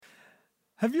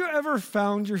Have you ever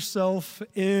found yourself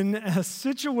in a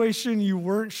situation you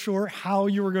weren't sure how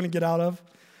you were going to get out of?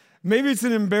 Maybe it's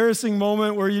an embarrassing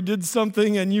moment where you did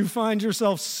something and you find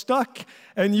yourself stuck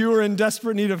and you are in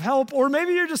desperate need of help. Or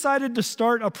maybe you decided to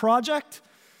start a project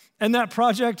and that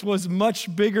project was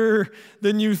much bigger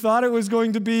than you thought it was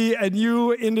going to be and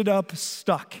you ended up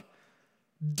stuck,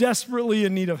 desperately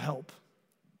in need of help.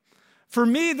 For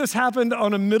me, this happened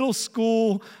on a middle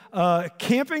school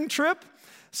camping trip.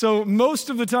 So most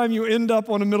of the time you end up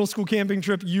on a middle school camping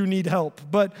trip, you need help.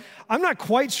 But I'm not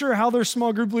quite sure how their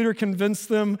small group leader convinced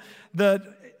their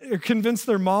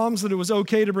moms that it was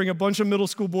okay to bring a bunch of middle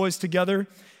school boys together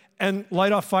and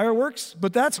light off fireworks.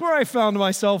 But that's where I found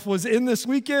myself, was in this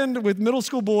weekend with middle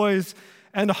school boys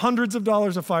and hundreds of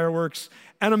dollars of fireworks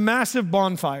and a massive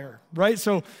bonfire, right?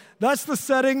 So that's the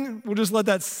setting. We'll just let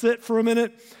that sit for a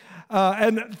minute.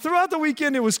 And throughout the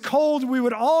weekend, it was cold. We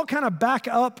would all kind of back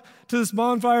up to this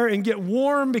bonfire and get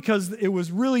warm because it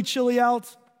was really chilly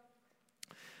out.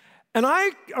 And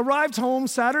I arrived home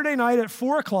Saturday night at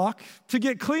 4 o'clock to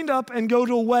get cleaned up and go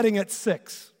to a wedding at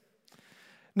 6.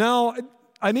 Now,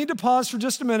 I need to pause for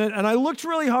just a minute, and I looked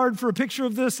really hard for a picture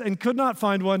of this and could not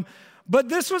find one, but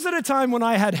this was at a time when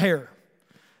I had hair.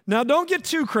 Now, don't get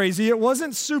too crazy. It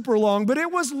wasn't super long, but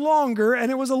it was longer, and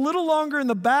it was a little longer in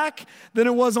the back than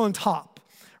it was on top,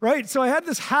 right? So I had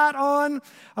this hat on.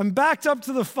 I'm backed up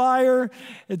to the fire.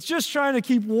 It's just trying to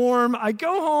keep warm. I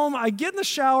go home, I get in the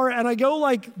shower, and I go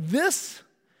like this,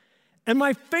 and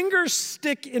my fingers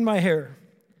stick in my hair.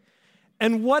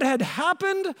 And what had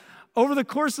happened over the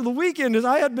course of the weekend is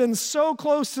I had been so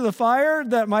close to the fire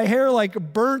that my hair like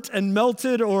burnt and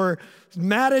melted or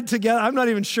matted together. I'm not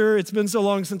even sure. It's been so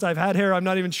long since I've had hair. I'm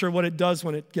not even sure what it does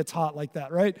when it gets hot like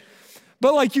that, right?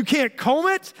 But like you can't comb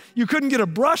it. You couldn't get a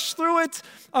brush through it.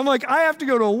 I'm like, I have to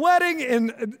go to a wedding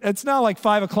and it's now like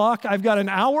 5 o'clock. I've got an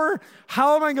hour.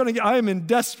 How am I going to get, I am in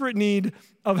desperate need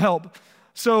of help.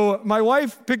 So my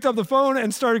wife picked up the phone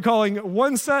and started calling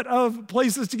one set of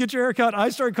places to get your hair cut. I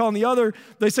started calling the other.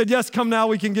 They said, yes, come now,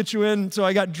 we can get you in. So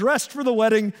I got dressed for the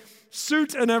wedding,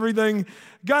 suit and everything,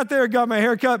 got there, got my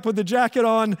hair cut, put the jacket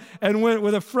on, and went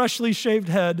with a freshly shaved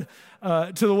head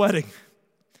to the wedding.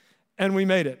 And we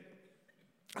made it.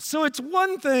 So it's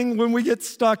one thing when we get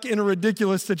stuck in a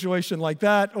ridiculous situation like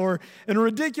that or in a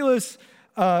ridiculous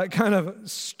kind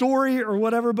of story or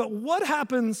whatever, but what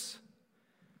happens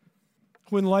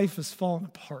when life is falling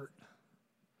apart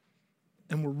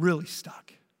and we're really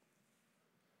stuck?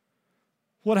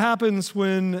 What happens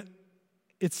when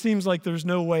it seems like there's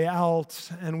no way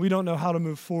out and we don't know how to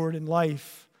move forward in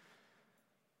life?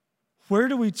 Where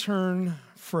do we turn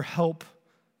for help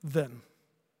then?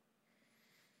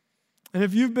 And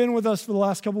if you've been with us for the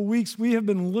last couple of weeks, we have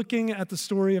been looking at the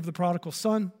story of the prodigal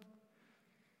son.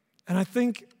 And I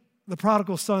think the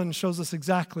prodigal son shows us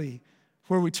exactly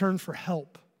where we turn for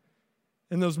help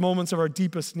in those moments of our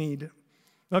deepest need.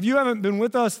 Now, if you haven't been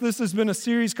with us, this has been a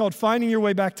series called Finding Your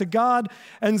Way Back to God,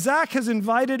 and Zach has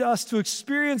invited us to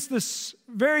experience this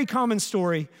very common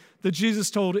story that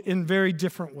Jesus told in very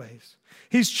different ways.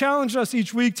 He's challenged us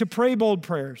each week to pray bold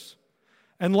prayers.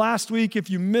 And last week, if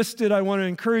you missed it, I want to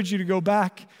encourage you to go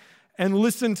back and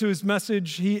listen to his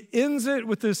message. He ends it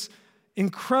with this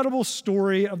incredible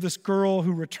story of this girl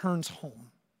who returns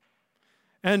home.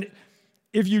 And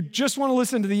if you just want to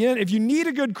listen to the end, if you need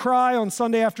a good cry on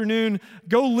Sunday afternoon,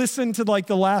 go listen to like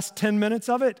the last 10 minutes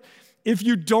of it. If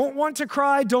you don't want to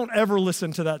cry, don't ever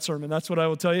listen to that sermon. That's what I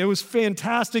will tell you. It was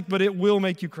fantastic, but it will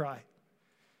make you cry.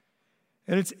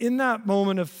 And it's in that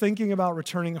moment of thinking about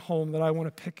returning home that I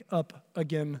want to pick up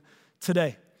again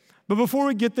today. But before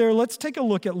we get there, let's take a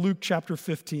look at Luke chapter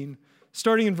 15,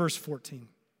 starting in verse 14.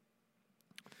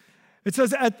 It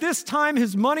says, at this time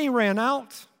his money ran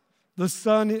out. The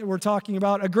son we're talking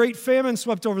about, a great famine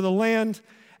swept over the land,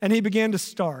 and he began to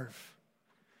starve.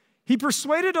 He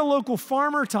persuaded a local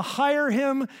farmer to hire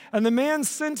him, and the man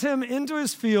sent him into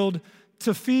his field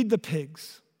to feed the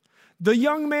pigs. The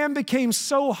young man became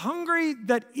so hungry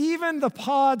that even the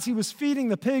pods he was feeding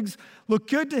the pigs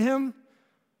looked good to him,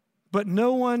 but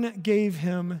no one gave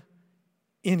him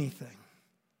anything.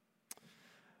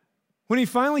 When he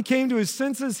finally came to his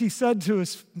senses, he said to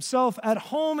himself, at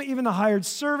home, even the hired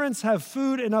servants have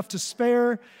food enough to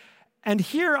spare, and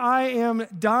here I am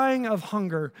dying of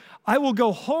hunger. I will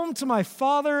go home to my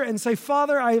father and say,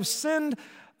 Father, I have sinned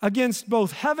against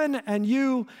both heaven and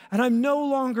you, and I'm no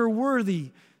longer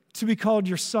worthy to be called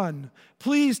your son.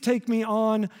 Please take me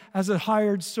on as a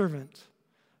hired servant.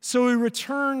 So he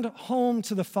returned home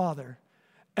to the father.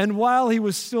 And while he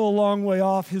was still a long way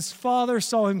off, his father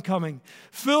saw him coming.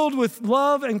 Filled with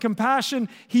love and compassion,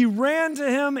 he ran to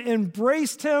him,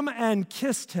 embraced him, and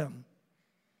kissed him.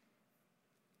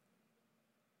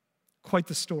 Quite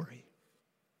the story.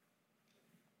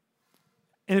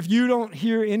 And if you don't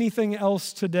hear anything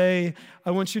else today,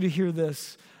 I want you to hear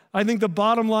this. I think the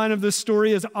bottom line of this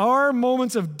story is our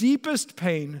moments of deepest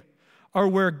pain are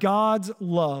where God's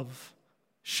love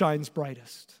shines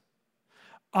brightest.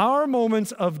 Our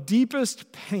moments of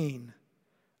deepest pain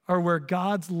are where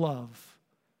God's love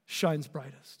shines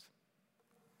brightest.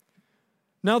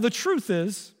 Now, the truth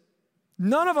is,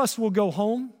 none of us will go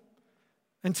home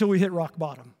until we hit rock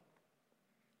bottom,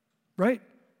 right?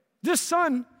 This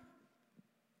son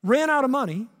ran out of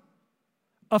money,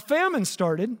 a famine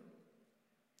started,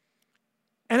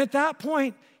 and at that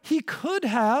point, he could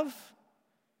have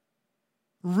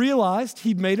realized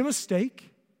he'd made a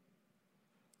mistake,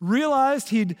 realized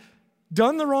he'd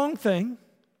done the wrong thing,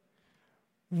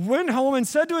 went home and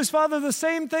said to his father the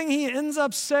same thing he ends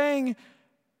up saying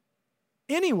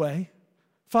anyway.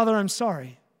 Father, I'm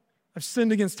sorry. I've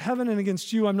sinned against heaven and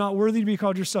against you. I'm not worthy to be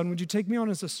called your son. Would you take me on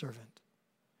as a servant?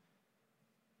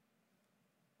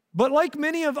 But like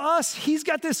many of us, he's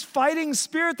got this fighting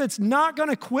spirit that's not going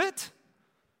to quit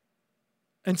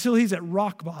until he's at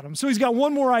rock bottom. So he's got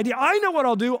one more idea. I know what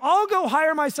I'll do. I'll go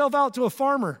hire myself out to a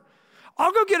farmer.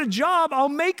 I'll go get a job. I'll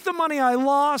make the money I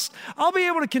lost. I'll be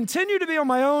able to continue to be on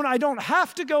my own. I don't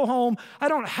have to go home. I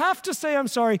don't have to say I'm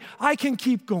sorry. I can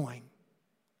keep going.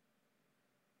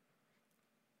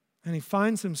 And he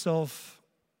finds himself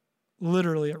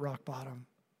literally at rock bottom.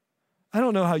 I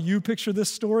don't know how you picture this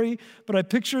story, but I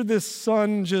picture this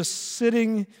son just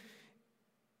sitting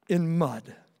in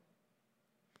mud.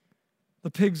 The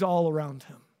pigs all around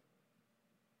him.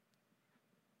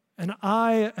 And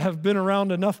I have been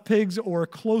around enough pigs or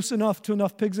close enough to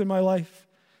enough pigs in my life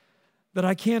that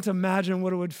I can't imagine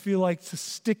what it would feel like to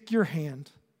stick your hand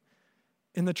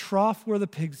in the trough where the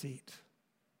pigs eat,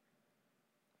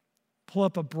 pull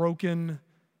up a broken,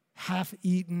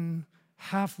 half-eaten,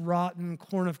 half-rotten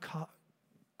cob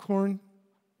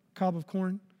of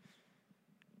corn,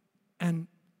 and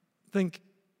think,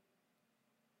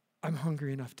 I'm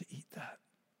hungry enough to eat that.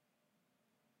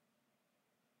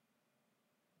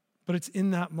 But it's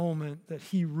in that moment that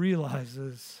he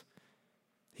realizes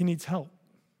he needs help.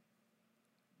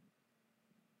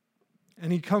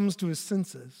 And he comes to his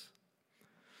senses.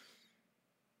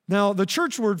 Now, the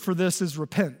church word for this is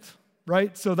repent,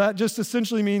 right? So that just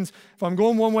essentially means if I'm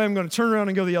going one way, I'm going to turn around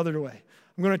and go the other way.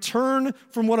 I'm going to turn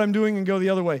from what I'm doing and go the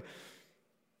other way.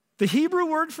 The Hebrew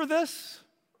word for this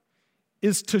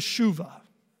is teshuvah.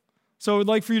 So I would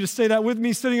like for you to say that with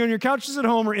me, sitting on your couches at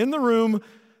home or in the room,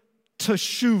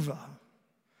 teshuvah.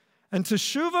 And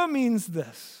teshuvah means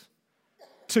this: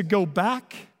 to go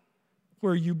back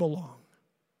where you belong.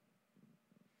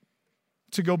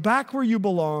 To go back where you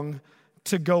belong,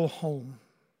 to go home.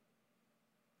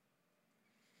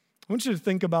 I want you to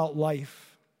think about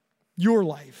life, your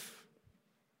life.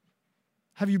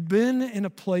 Have you been in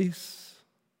a place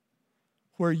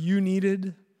where you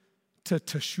needed to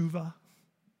teshuvah?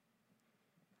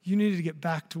 You needed to get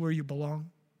back to where you belong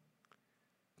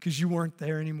because you weren't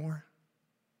there anymore.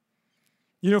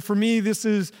 You know, for me, this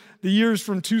is the years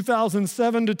from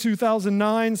 2007 to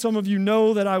 2009. Some of you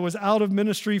know that I was out of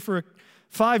ministry for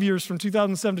 5 years, from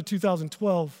 2007 to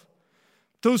 2012.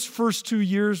 Those first 2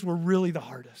 years were really the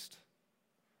hardest.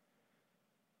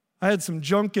 I had some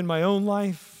junk in my own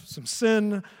life, some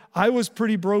sin. I was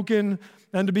pretty broken.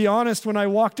 And to be honest, when I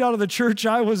walked out of the church,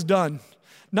 I was done.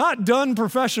 Not done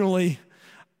professionally.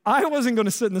 I wasn't going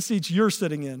to sit in the seats you're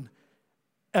sitting in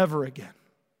ever again.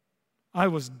 I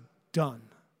was done.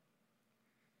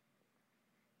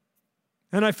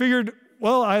 And I figured,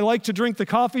 well, I like to drink the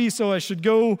coffee, so I should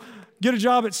go get a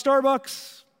job at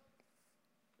Starbucks.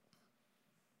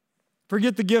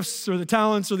 Forget the gifts or the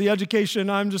talents or the education.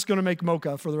 I'm just going to make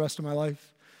mocha for the rest of my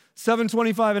life.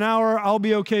 $7.25 an hour. I'll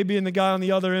be okay being the guy on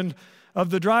the other end of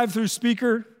the drive-through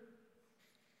speaker.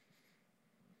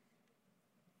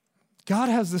 God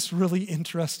has this really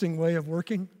interesting way of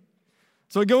working.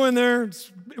 So I go in there.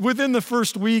 Within the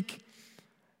first week,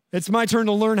 it's my turn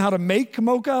to learn how to make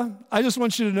mocha. I just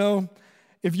want you to know,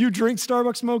 if you drink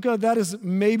Starbucks mocha, that is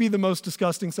maybe the most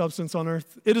disgusting substance on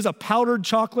earth. It is a powdered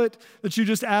chocolate that you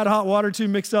just add hot water to,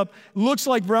 mix up. Looks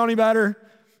like brownie batter,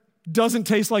 doesn't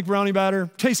taste like brownie batter.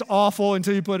 Tastes awful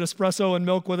until you put espresso and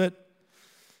milk with it.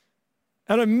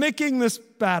 And I'm making this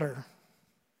batter.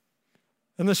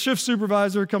 And the shift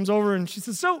supervisor comes over and she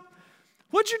says, so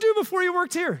what'd you do before you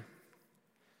worked here?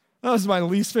 That was my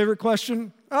least favorite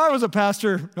question. I was a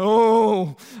pastor.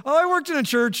 Oh, I worked in a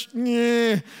church.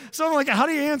 Yeah. So I'm like, how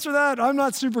do you answer that? I'm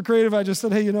not super creative. I just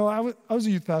said, hey, I was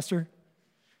a youth pastor.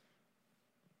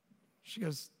 She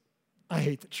goes, I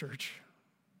hate the church.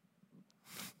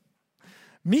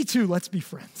 Me too, let's be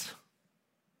friends.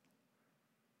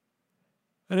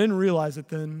 I didn't realize it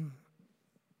then,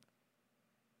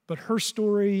 but her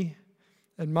story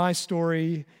and my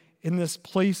story in this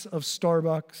place of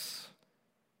Starbucks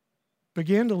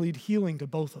began to lead healing to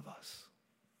both of us.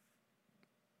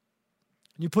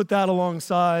 You put that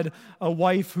alongside a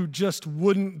wife who just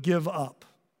wouldn't give up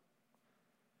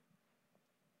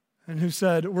and who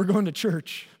said, we're going to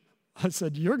church. I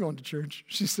said, you're going to church.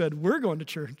 She said, we're going to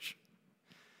church.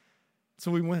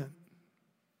 So we went.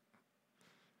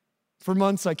 For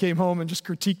months, I came home and just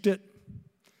critiqued it,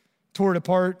 tore it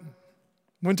apart,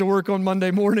 went to work on Monday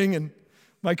morning, and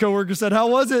my coworker said, how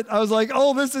was it? I was like,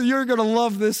 you're going to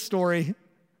love this story.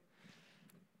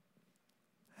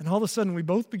 And all of a sudden, we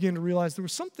both began to realize there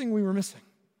was something we were missing.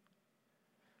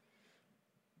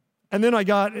 And then I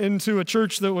got into a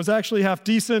church that was actually half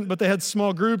decent, but they had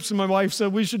small groups, and my wife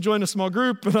said, we should join a small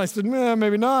group. And I said,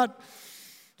 maybe not.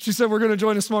 She said, we're going to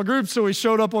join a small group. So we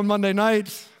showed up on Monday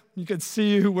night. You could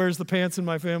see who wears the pants in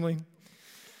my family.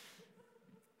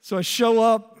 So I show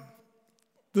up.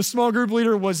 The small group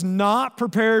leader was not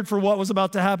prepared for what was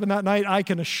about to happen that night. I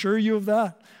can assure you of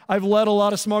that. I've led a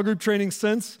lot of small group training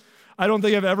since. I don't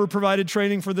think I've ever provided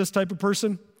training for this type of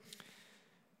person.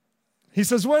 He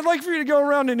says, well, I'd like for you to go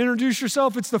around and introduce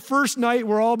yourself. It's the first night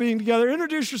we're all being together.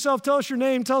 Introduce yourself. Tell us your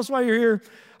name. Tell us why you're here.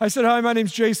 I said, hi, my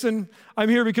name's Jason. I'm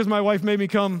here because my wife made me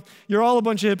come. You're all a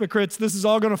bunch of hypocrites. This is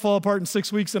all going to fall apart in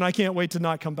 6 weeks, and I can't wait to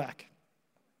not come back.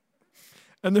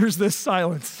 And there's this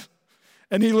silence.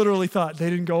 And he literally thought, they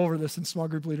didn't go over this in small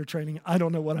group leader training. I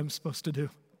don't know what I'm supposed to do.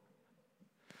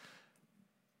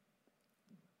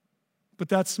 But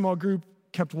that small group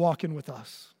kept walking with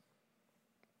us.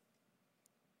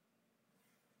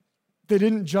 They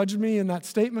didn't judge me in that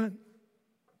statement.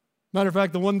 Matter of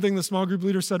fact, the one thing the small group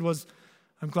leader said was,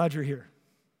 I'm glad you're here.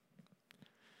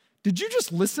 Did you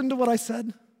just listen to what I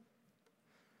said?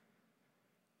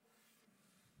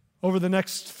 Over the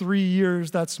next 3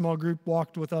 years, that small group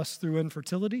walked with us through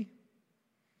infertility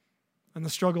and the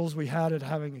struggles we had at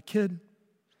having a kid.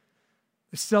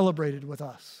 They celebrated with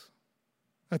us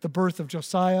at the birth of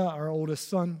Josiah, our oldest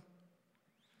son.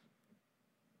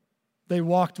 They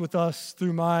walked with us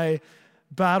through my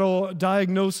battle,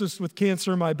 diagnosis with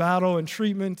cancer, my battle and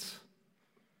treatment.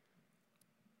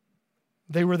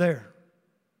 They were there.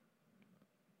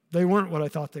 They weren't what I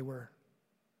thought they were.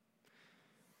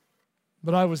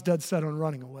 But I was dead set on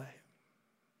running away.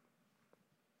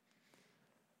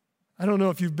 I don't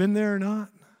know if you've been there or not,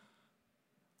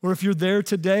 or if you're there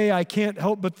today. I can't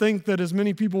help but think that as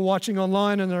many people watching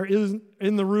online and there is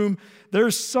in the room,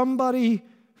 there's somebody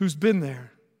who's been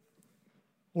there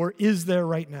or is there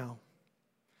right now.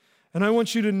 And I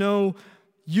want you to know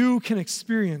you can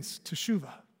experience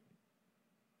teshuvah.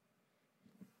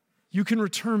 You can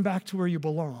return back to where you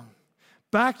belong,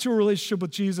 back to a relationship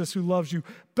with Jesus who loves you,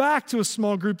 back to a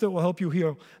small group that will help you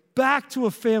heal, back to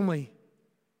a family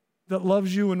that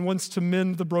loves you and wants to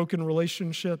mend the broken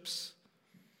relationships.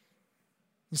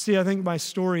 You see, I think my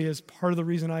story is part of the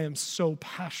reason I am so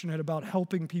passionate about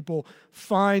helping people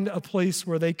find a place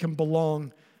where they can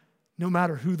belong, no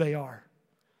matter who they are,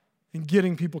 and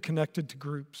getting people connected to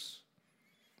groups.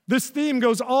 This theme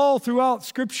goes all throughout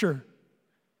Scripture.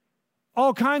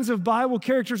 All kinds of Bible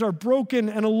characters are broken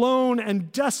and alone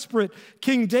and desperate.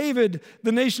 King David,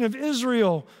 the nation of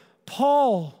Israel,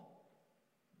 Paul,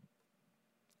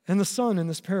 and the son in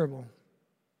this parable.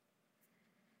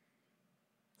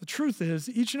 The truth is,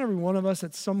 each and every one of us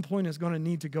at some point is going to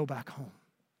need to go back home.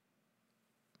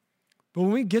 But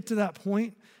when we get to that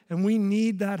point and we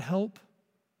need that help,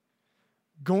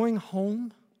 going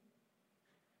home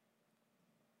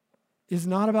is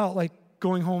not about like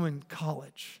going home in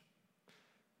college.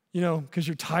 You know, because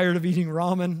you're tired of eating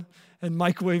ramen and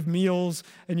microwave meals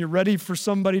and you're ready for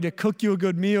somebody to cook you a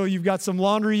good meal. You've got some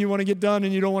laundry you want to get done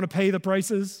and you don't want to pay the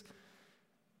prices.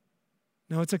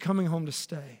 No, it's a coming home to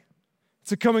stay.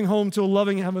 It's a coming home to a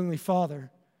loving Heavenly Father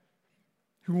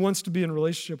who wants to be in a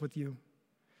relationship with you.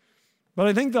 But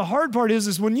I think the hard part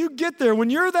is when you get there, when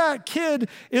you're that kid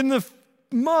in the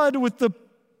mud with the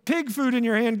pig food in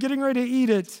your hand, getting ready to eat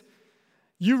it,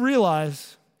 you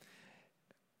realize,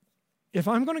 if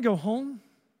I'm going to go home,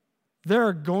 there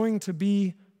are going to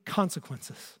be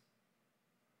consequences.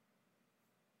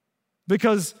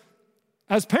 Because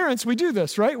as parents, we do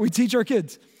this, right? We teach our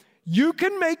kids. You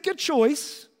can make a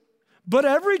choice, but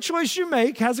every choice you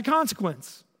make has a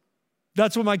consequence.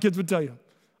 That's what my kids would tell you.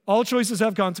 All choices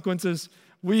have consequences.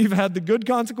 We've had the good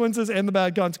consequences and the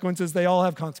bad consequences. They all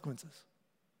have consequences.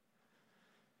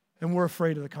 And we're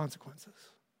afraid of the consequences.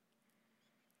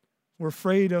 We're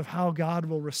afraid of how God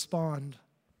will respond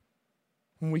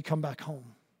when we come back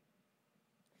home.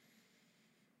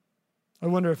 I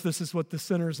wonder if this is what the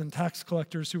sinners and tax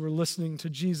collectors who were listening to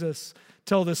Jesus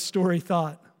tell this story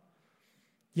thought.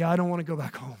 Yeah, I don't want to go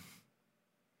back home,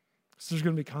 because there's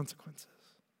going to be consequences.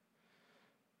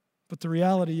 But the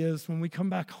reality is, when we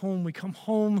come back home, we come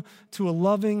home to a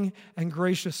loving and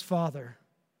gracious Father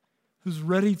who's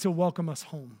ready to welcome us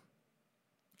home.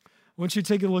 I want you to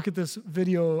take a look at this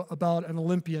video about an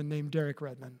Olympian named Derek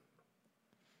Redmond.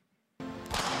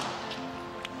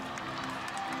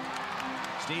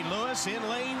 Steve Lewis in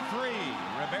lane 3.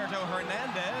 Roberto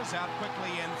Hernandez out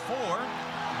quickly in 4.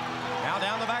 Now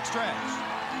down the backstretch.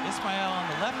 Ismael on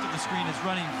the left of the screen is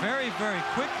running very, very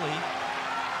quickly.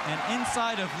 And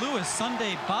inside of Lewis,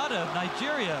 Sunday Bada of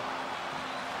Nigeria.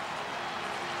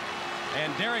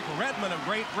 And Derek Redmond of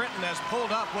Great Britain has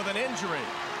pulled up with an injury.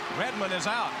 Redmond is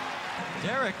out.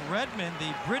 Derek Redmond, the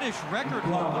British record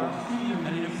holder,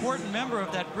 and an important member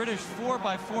of that British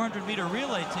 4x400 meter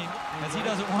relay team, as he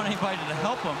doesn't want anybody to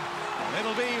help him.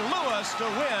 It'll be Lewis to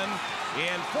win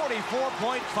in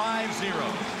 44.50.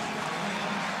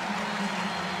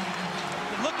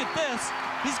 Look at this.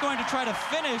 He's going to try to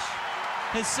finish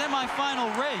his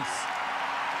semifinal race.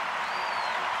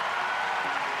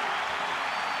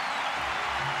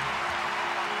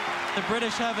 The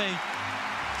British have a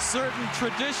certain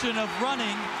tradition of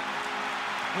running,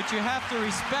 which you have to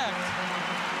respect.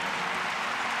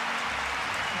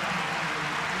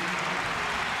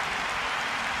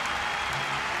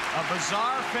 A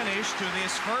bizarre finish to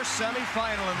this first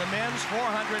semifinal in the men's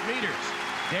 400 meters.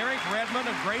 Derek Redmond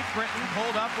of Great Britain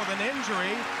pulled up with an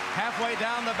injury halfway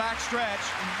down the backstretch.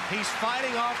 He's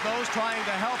fighting off those trying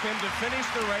to help him to finish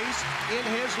the race in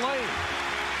his lane.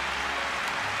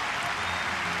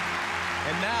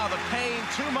 And now the pain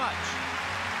too much.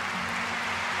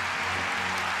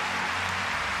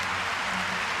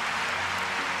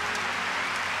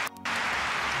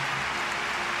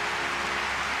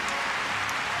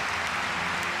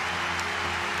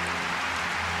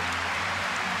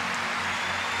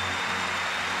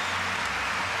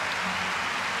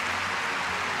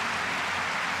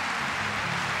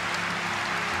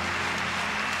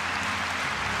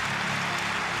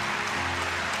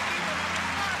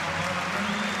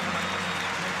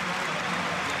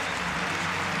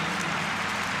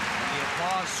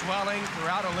 Swelling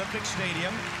throughout Olympic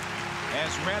Stadium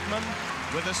as Redmond,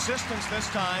 with assistance this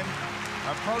time,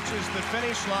 approaches the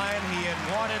finish line he had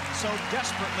wanted so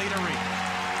desperately to reach.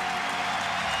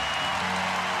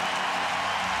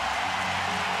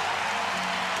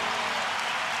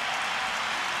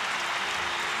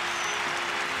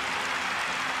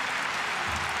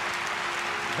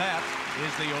 That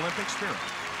is the Olympic spirit.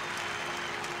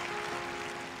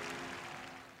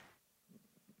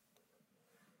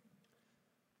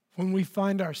 When we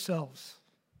find ourselves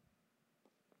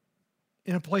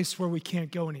in a place where we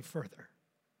can't go any further,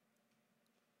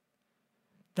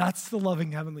 that's the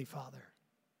loving Heavenly Father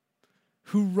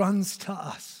who runs to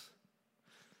us,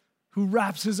 who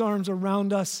wraps his arms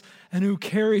around us, and who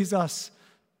carries us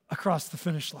across the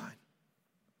finish line.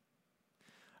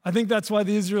 I think that's why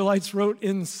the Israelites wrote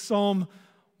in Psalm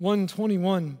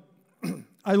 121,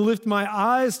 I lift my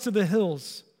eyes to the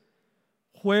hills.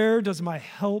 Where does my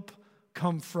help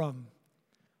come from?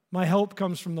 My help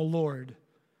comes from the Lord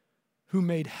who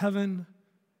made heaven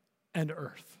and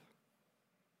earth.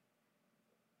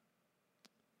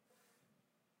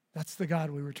 That's the God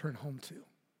we return home to.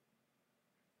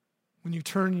 When you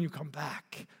turn and you come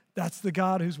back, that's the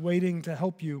God who's waiting to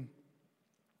help you.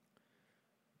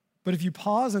 But if you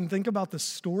pause and think about the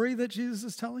story that Jesus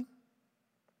is telling,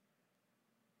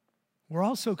 we're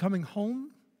also coming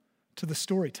home to the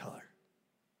storyteller.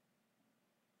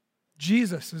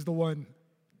 Jesus is the one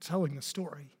telling the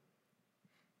story.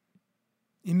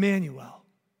 Emmanuel,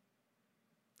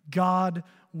 God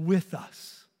with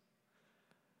us.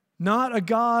 Not a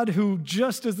God who,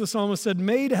 just as the psalmist said,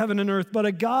 made heaven and earth, but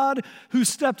a God who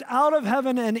stepped out of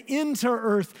heaven and into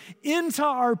earth, into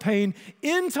our pain,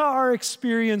 into our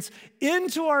experience,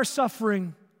 into our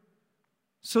suffering,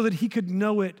 so that he could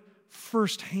know it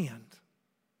firsthand.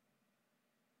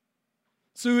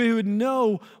 So he would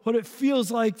know what it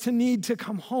feels like to need to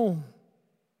come home.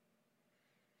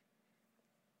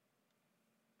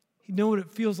 He'd know what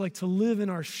it feels like to live in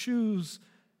our shoes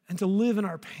and to live in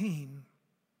our pain.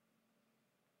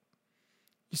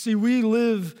 You see, we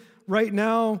live right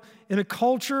now in a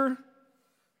culture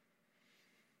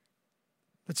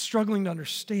that's struggling to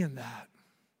understand that.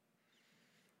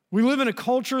 We live in a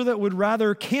culture that would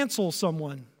rather cancel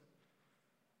someone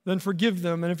than forgive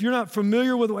them. And if you're not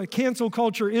familiar with what cancel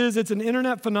culture is, it's an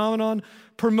internet phenomenon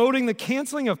promoting the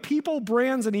canceling of people,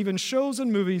 brands, and even shows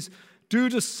and movies due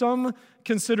to some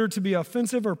considered to be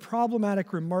offensive or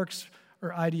problematic remarks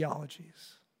or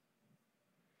ideologies.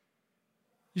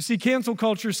 You see, cancel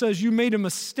culture says you made a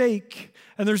mistake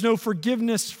and there's no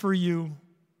forgiveness for you,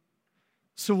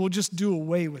 so we'll just do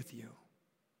away with you.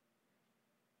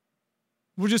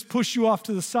 We'll just push you off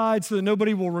to the side so that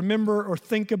nobody will remember or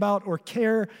think about or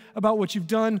care about what you've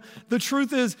done. The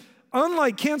truth is,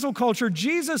 unlike cancel culture,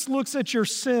 Jesus looks at your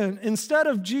sin. Instead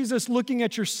of Jesus looking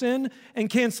at your sin and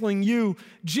canceling you,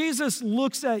 Jesus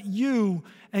looks at you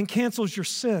and cancels your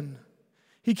sin.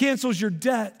 He cancels your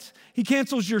debt. He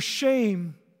cancels your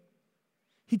shame.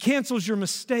 He cancels your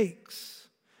mistakes.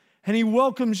 And he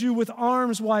welcomes you with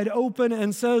arms wide open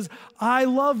and says, I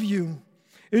love you.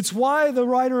 It's why the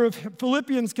writer of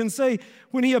Philippians can say,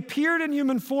 when he appeared in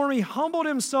human form, he humbled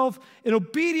himself in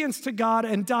obedience to God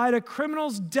and died a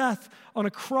criminal's death on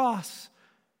a cross.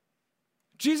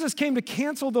 Jesus came to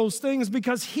cancel those things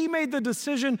because he made the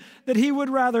decision that he would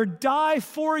rather die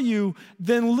for you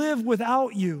than live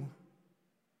without you.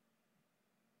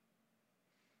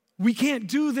 We can't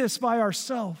do this by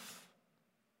ourselves.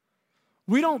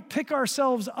 We don't pick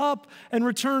ourselves up and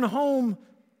return home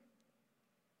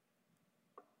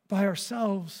by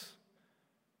ourselves.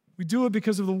 We do it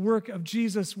because of the work of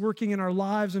Jesus working in our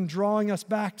lives and drawing us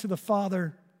back to the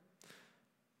Father.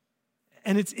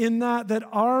 And it's in that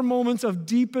our moments of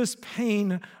deepest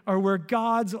pain are where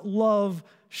God's love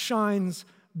shines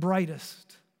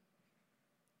brightest.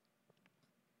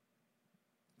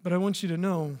 But I want you to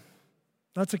know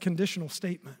that's a conditional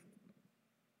statement.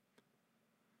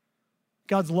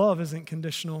 God's love isn't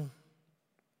conditional,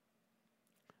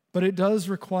 but it does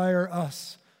require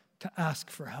us to ask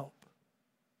for help.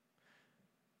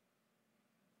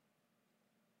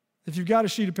 If you've got a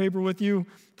sheet of paper with you,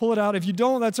 pull it out. If you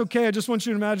don't, that's okay. I just want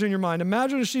you to imagine in your mind.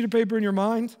 Imagine a sheet of paper in your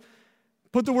mind.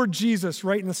 Put the word Jesus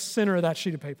right in the center of that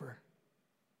sheet of paper.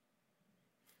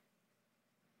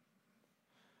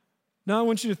 Now I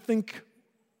want you to think,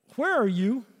 where are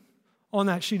you on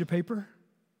that sheet of paper?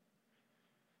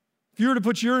 If you were to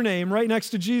put your name right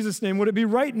next to Jesus' name, would it be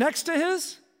right next to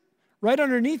his? Right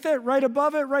underneath it, right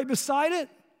above it, right beside it?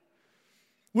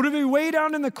 Would it be way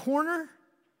down in the corner,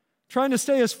 trying to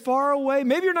stay as far away?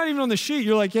 Maybe you're not even on the sheet.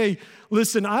 You're like, hey,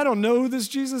 listen, I don't know who this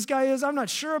Jesus guy is. I'm not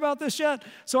sure about this yet,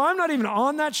 so I'm not even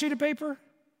on that sheet of paper.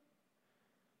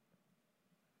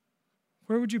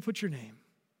 Where would you put your name?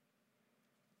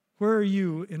 Where are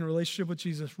you in a relationship with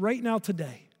Jesus right now,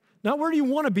 today? Not where do you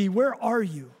want to be, where are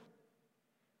you?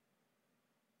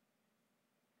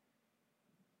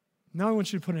 Now I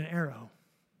want you to put an arrow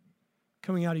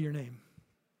coming out of your name.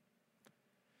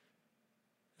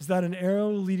 Is that an arrow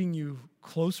leading you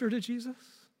closer to Jesus?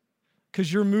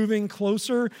 Because you're moving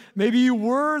closer. Maybe you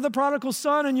were the prodigal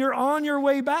son and you're on your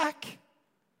way back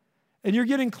and you're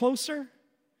getting closer.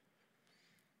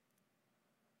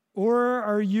 Or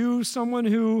are you someone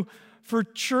who, for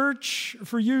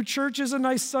you, church is a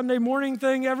nice Sunday morning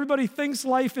thing. Everybody thinks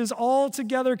life is all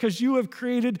together because you have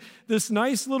created this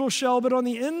nice little shell, but on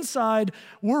the inside,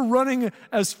 we're running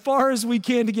as far as we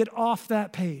can to get off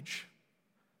that page.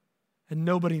 And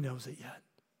nobody knows it yet.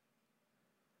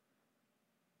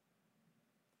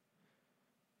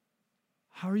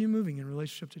 How are you moving in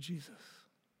relationship to Jesus?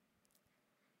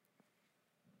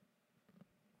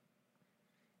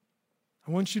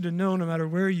 I want you to know, no matter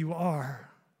where you are,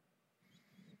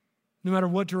 no matter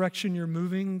what direction you're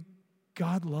moving,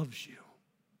 God loves you.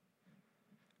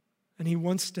 And he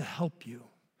wants to help you.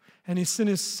 And he sent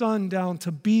his son down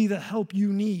to be the help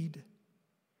you need.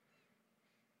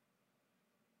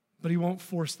 But he won't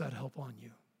force that help on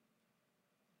you.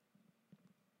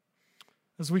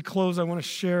 As we close, I want to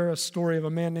share a story of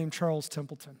a man named Charles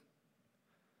Templeton.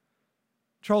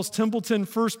 Charles Templeton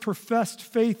first professed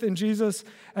faith in Jesus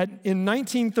in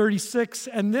 1936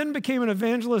 and then became an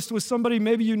evangelist with somebody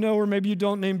maybe you know or maybe you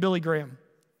don't, named Billy Graham.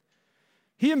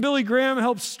 He and Billy Graham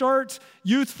helped start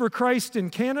Youth for Christ in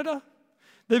Canada.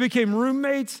 They became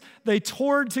roommates. They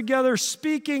toured together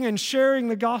speaking and sharing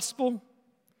the gospel.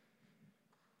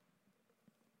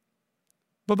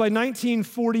 But by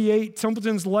 1948,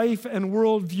 Templeton's life and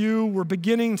worldview were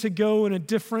beginning to go in a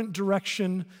different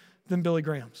direction than Billy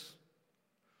Graham's.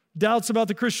 Doubts about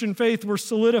the Christian faith were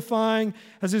solidifying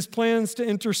as his plans to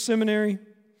enter seminary.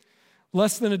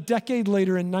 Less than a decade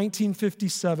later, in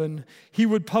 1957, he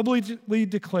would publicly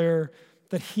declare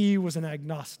that he was an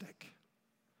agnostic.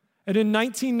 And in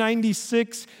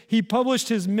 1996, he published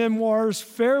his memoirs,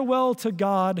 Farewell to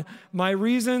God, My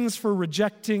Reasons for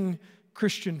Rejecting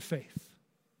Christian Faith.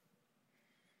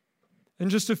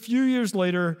 And just a few years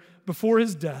later, before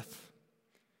his death,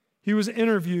 he was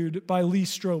interviewed by Lee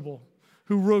Strobel,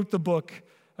 who wrote the book,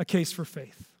 A Case for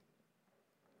Faith.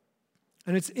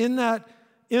 And it's in that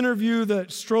interview that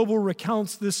Strobel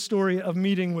recounts this story of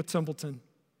meeting with Templeton.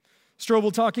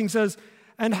 Strobel talking says,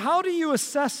 "And how do you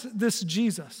assess this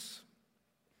Jesus?"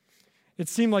 It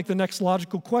seemed like the next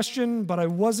logical question, but I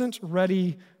wasn't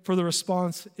ready for the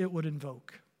response it would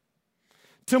invoke.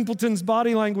 Templeton's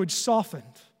body language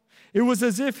softened. It was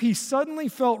as if he suddenly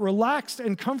felt relaxed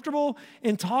and comfortable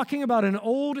in talking about an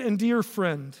old and dear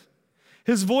friend.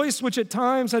 His voice, which at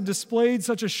times had displayed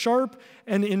such a sharp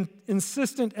and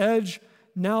insistent edge,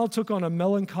 now took on a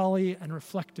melancholy and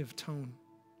reflective tone.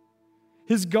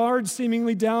 His guard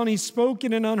seemingly down, he spoke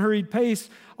in an unhurried pace,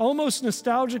 almost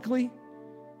nostalgically,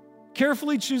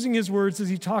 carefully choosing his words as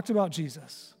he talked about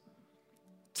Jesus.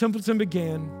 Templeton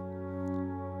began,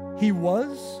 "He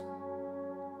was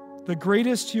the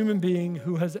greatest human being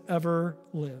who has ever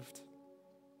lived.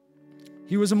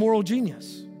 He was a moral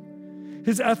genius.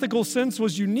 His ethical sense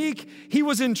was unique. He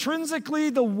was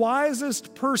intrinsically the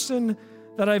wisest person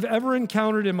that I've ever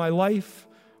encountered in my life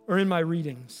or in my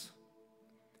readings.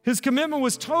 His commitment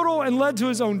was total and led to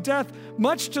his own death,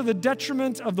 much to the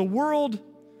detriment of the world.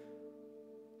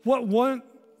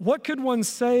 What could one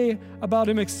say about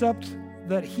him except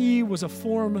that he was a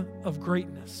form of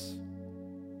greatness?"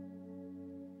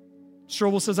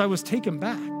 Strobel says, "I was taken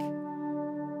back.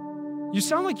 You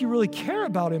sound like you really care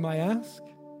about him," I asked.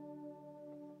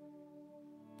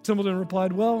 Templeton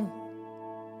replied, "Well,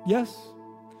 yes,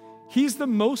 he's the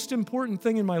most important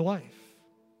thing in my life."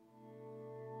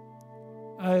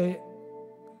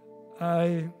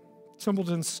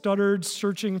 Templeton stuttered,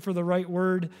 searching for the right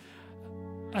word.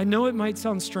 "I know it might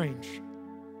sound strange,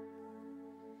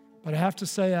 but I have to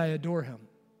say I adore him."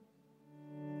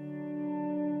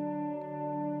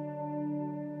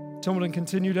 Templeton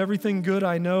continued, "Everything good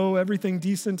I know, everything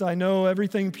decent I know,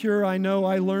 everything pure I know,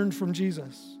 I learned from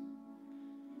Jesus.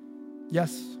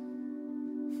 Yes.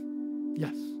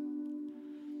 Yes.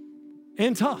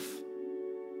 And tough.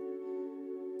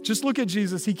 Just look at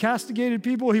Jesus. He castigated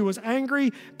people. He was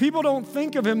angry. People don't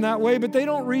think of him that way, but they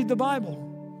don't read the Bible.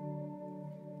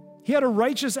 He had a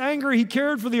righteous anger. He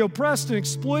cared for the oppressed and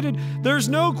exploited. There's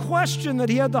no question that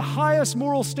he had the highest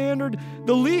moral standard,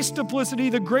 the least duplicity,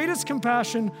 the greatest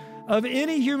compassion of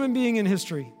any human being in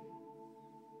history.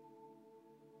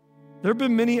 There have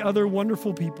been many other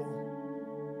wonderful people,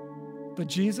 but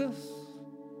Jesus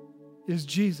is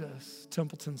Jesus,"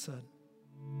 Templeton said.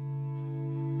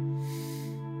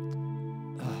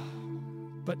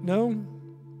 "But no,"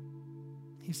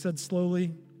 he said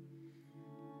slowly,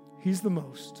 "he's the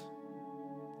most."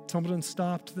 Templeton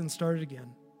stopped, then started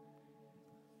again.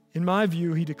 "In my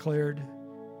view," he declared,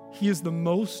 "he is the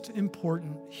most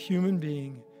important human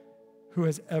being who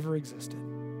has ever existed."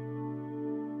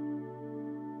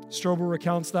 Strobel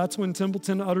recounts, "That's when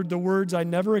Templeton uttered the words I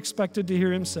never expected to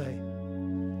hear him say.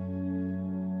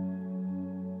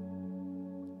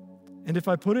 And if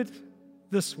I put it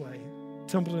this way,"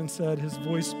 Templeton said, his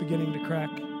voice beginning to crack,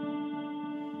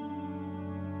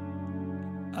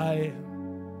 I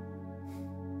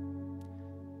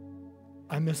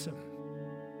miss him."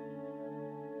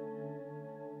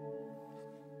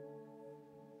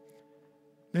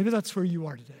 Maybe that's where you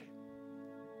are today.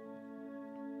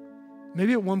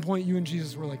 Maybe at one point you and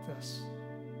Jesus were like this.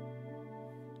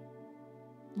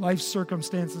 Life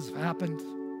circumstances have happened,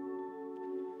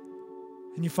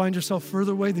 and you find yourself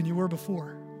further away than you were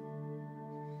before.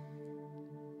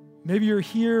 Maybe you're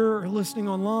here or listening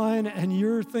online and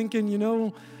you're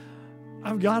thinking,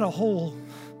 I've got a hole.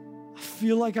 I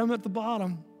feel like I'm at the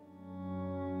bottom.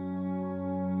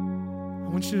 I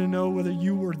want you to know whether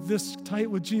you were this tight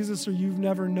with Jesus or you've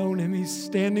never known him, he's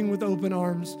standing with open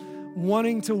arms,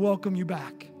 wanting to welcome you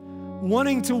back,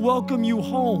 wanting to welcome you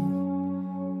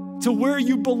home to where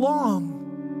you belong.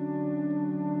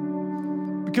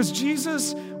 Because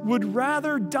Jesus would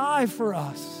rather die for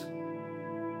us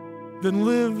than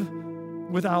live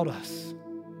without us.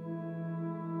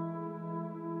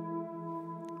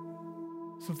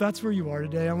 So if that's where you are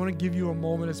today, I want to give you a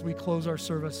moment as we close our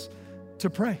service to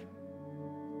pray.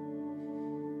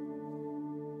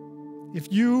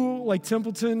 If you, like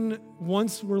Templeton,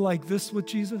 once were like this with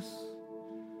Jesus,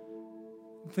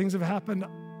 things have happened,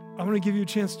 I want to give you a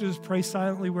chance to just pray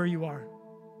silently where you are.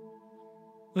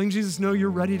 Letting Jesus know you're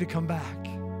ready to come back.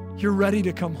 You're ready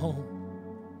to come home.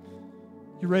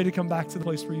 You're ready to come back to the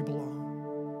place where you belong.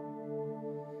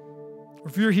 Or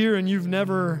if you're here and you've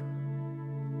never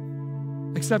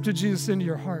accepted Jesus into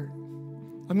your heart,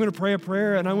 I'm going to pray a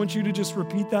prayer and I want you to just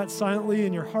repeat that silently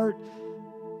in your heart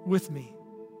with me.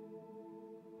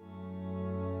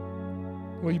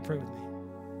 Will you pray with me?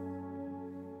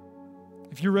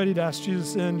 If you're ready to ask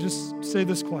Jesus in, just say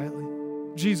this quietly.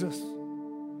 Jesus,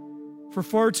 For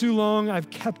far too long, I've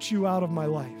kept you out of my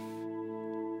life.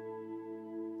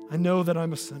 I know that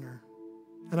I'm a sinner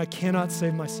and I cannot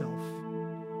save myself.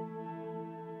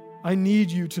 I need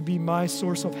you to be my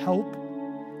source of help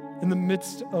in the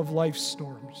midst of life's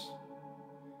storms.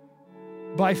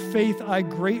 By faith, I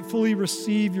gratefully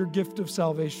receive your gift of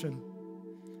salvation.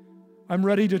 I'm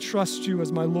ready to trust you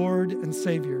as my Lord and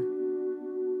Savior.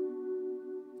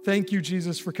 Thank you,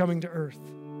 Jesus, for coming to earth.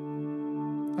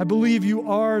 I believe you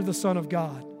are the Son of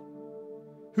God,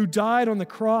 who died on the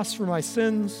cross for my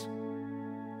sins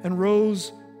and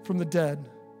rose from the dead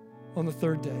on the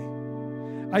third day.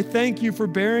 I thank you for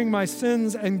bearing my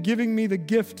sins and giving me the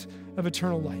gift of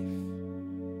eternal life.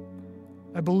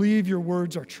 I believe your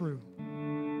words are true.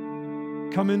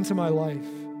 Come into my life,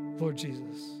 Lord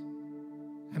Jesus,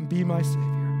 and be my Savior.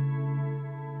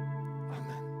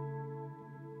 Amen.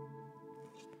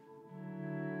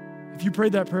 If you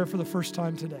prayed that prayer for the first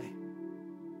time today,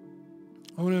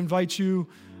 I want to invite you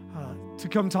to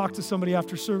come talk to somebody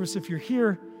after service if you're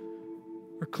here,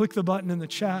 or click the button in the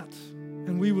chat,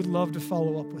 and we would love to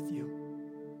follow up with you.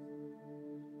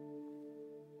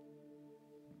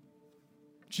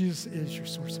 Jesus is your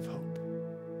source of hope.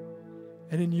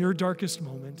 And in your darkest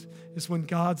moment is when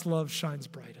God's love shines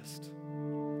brightest.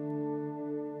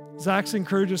 Zach's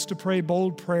encouraged us to pray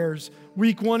bold prayers.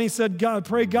 Week 1, he said,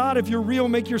 pray, God, if you're real,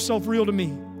 make yourself real to me.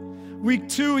 Week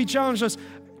 2, he challenged us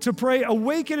to pray,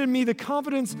 awaken in me the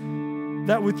confidence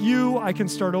that with you I can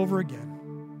start over again.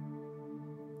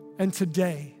 And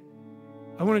today,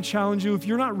 I want to challenge you, if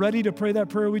you're not ready to pray that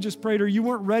prayer we just prayed, or you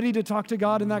weren't ready to talk to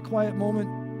God in that quiet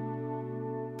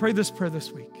moment, pray this prayer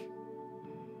this week.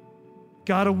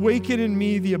 God, awaken in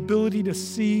me the ability to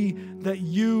see that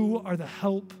you are the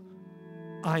help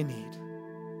I need.